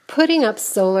Putting up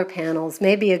solar panels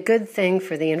may be a good thing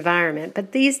for the environment,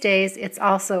 but these days it's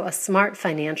also a smart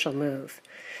financial move.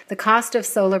 The cost of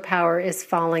solar power is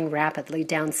falling rapidly,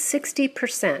 down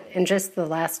 60% in just the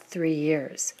last 3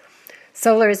 years.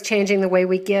 Solar is changing the way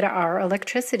we get our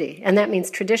electricity, and that means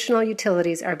traditional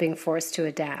utilities are being forced to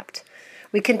adapt.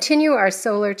 We continue our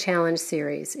Solar Challenge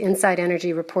series. Inside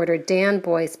Energy reporter Dan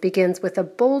Boyce begins with a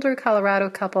Boulder, Colorado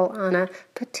couple on a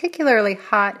particularly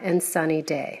hot and sunny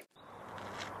day.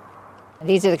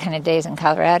 These are the kind of days in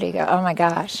Colorado you go, oh my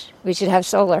gosh, we should have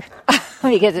solar.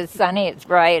 Because it's sunny, it's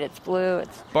bright, it's blue.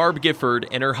 Barb Gifford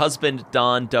and her husband,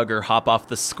 Don Duggar, hop off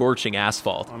the scorching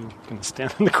asphalt. I'm going to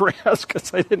stand in the grass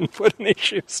because I didn't put any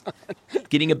shoes on.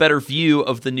 Getting a better view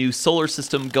of the new solar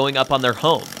system going up on their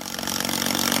home.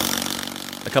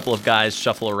 A couple of guys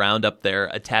shuffle around up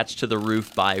there, attached to the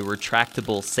roof by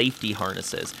retractable safety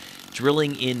harnesses,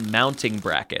 drilling in mounting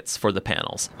brackets for the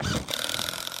panels.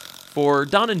 For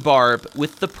Don and Barb,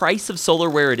 with the price of solar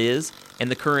where it is and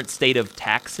the current state of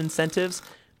tax incentives,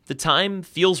 the time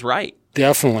feels right.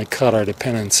 Definitely cut our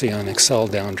dependency on Xcel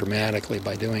down dramatically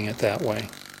by doing it that way.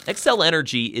 Xcel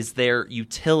Energy is their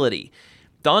utility.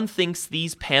 Don thinks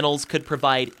these panels could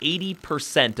provide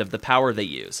 80% of the power they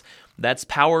use. That's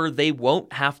power they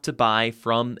won't have to buy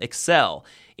from Xcel.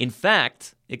 In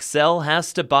fact, Xcel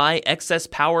has to buy excess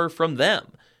power from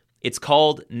them. It's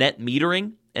called net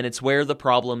metering, and it's where the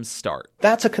problems start.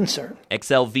 That's a concern.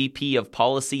 Xcel VP of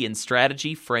Policy and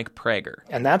Strategy, Frank Prager.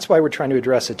 And that's why we're trying to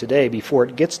address it today before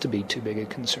it gets to be too big a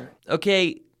concern.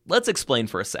 Okay, let's explain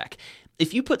for a sec.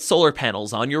 If you put solar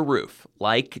panels on your roof,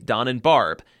 like Don and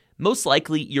Barb, most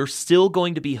likely you're still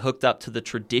going to be hooked up to the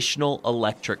traditional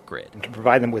electric grid. And to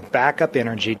provide them with backup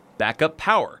energy. Backup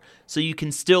power, so you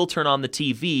can still turn on the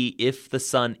TV if the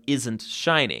sun isn't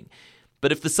shining.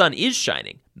 But if the sun is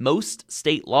shining, most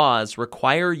state laws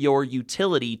require your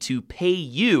utility to pay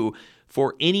you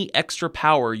for any extra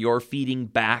power you're feeding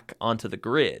back onto the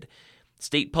grid.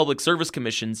 State public service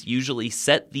commissions usually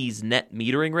set these net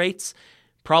metering rates.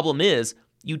 Problem is,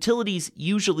 utilities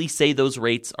usually say those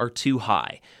rates are too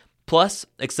high. Plus,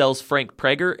 Xcel's Frank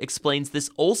Prager explains this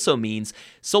also means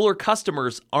solar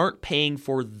customers aren't paying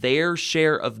for their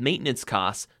share of maintenance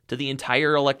costs to the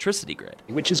entire electricity grid.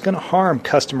 Which is going to harm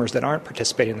customers that aren't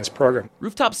participating in this program.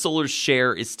 Rooftop solar's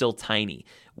share is still tiny,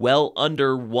 well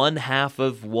under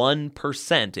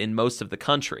 0.5% in most of the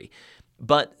country.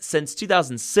 But since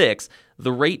 2006,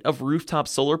 the rate of rooftop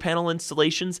solar panel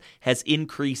installations has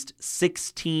increased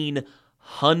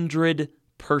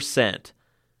 1,600%.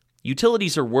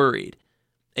 Utilities are worried.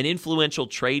 An influential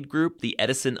trade group, the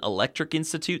Edison Electric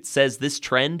Institute, says this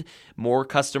trend, more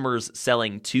customers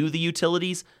selling to the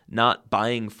utilities, not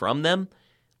buying from them,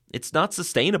 it's not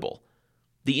sustainable.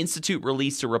 The Institute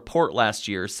released a report last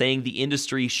year saying the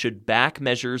industry should back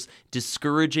measures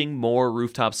discouraging more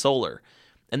rooftop solar.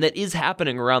 And that is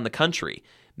happening around the country,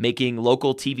 making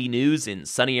local TV news in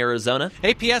sunny Arizona.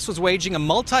 APS was waging a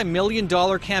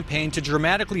multi-million-dollar campaign to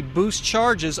dramatically boost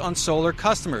charges on solar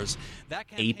customers.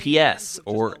 APS,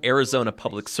 or Arizona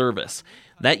Public Service.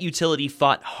 That utility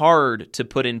fought hard to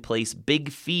put in place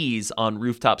big fees on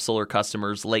rooftop solar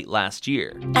customers late last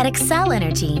year. At Xcel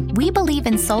Energy, we believe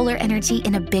in solar energy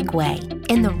in a big way,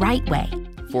 in the right way.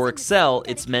 For Xcel,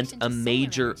 it's meant a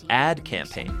major ad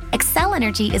campaign. Xcel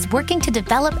Energy is working to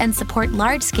develop and support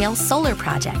large-scale solar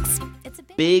projects.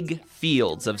 Big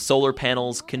fields of solar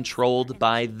panels controlled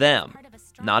by them,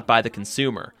 not by the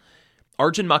consumer.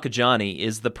 Arjun Makajani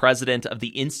is the president of the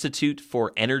Institute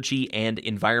for Energy and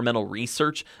Environmental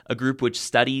Research, a group which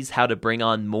studies how to bring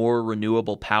on more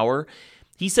renewable power.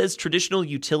 He says traditional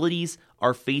utilities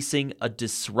are facing a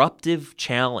disruptive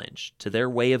challenge to their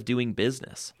way of doing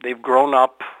business. They've grown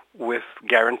up with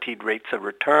guaranteed rates of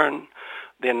return.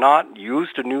 They're not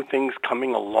used to new things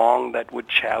coming along that would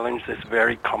challenge this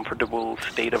very comfortable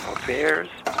state of affairs.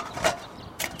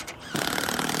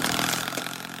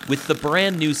 With the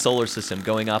brand new solar system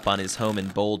going up on his home in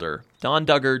Boulder, Don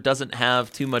Duggar doesn't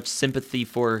have too much sympathy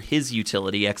for his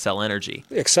utility, Xcel Energy.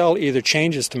 Xcel either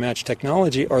changes to match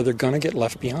technology or they're going to get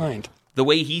left behind. The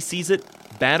way he sees it,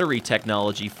 battery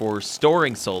technology for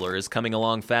storing solar is coming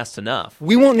along fast enough.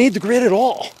 We won't need the grid at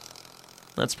all.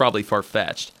 That's probably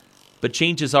far-fetched. But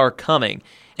changes are coming,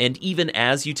 and even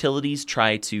as utilities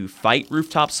try to fight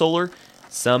rooftop solar,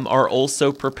 some are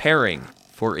also preparing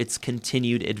for its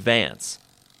continued advance.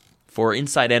 For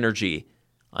Inside Energy,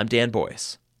 I'm Dan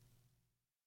Boyce.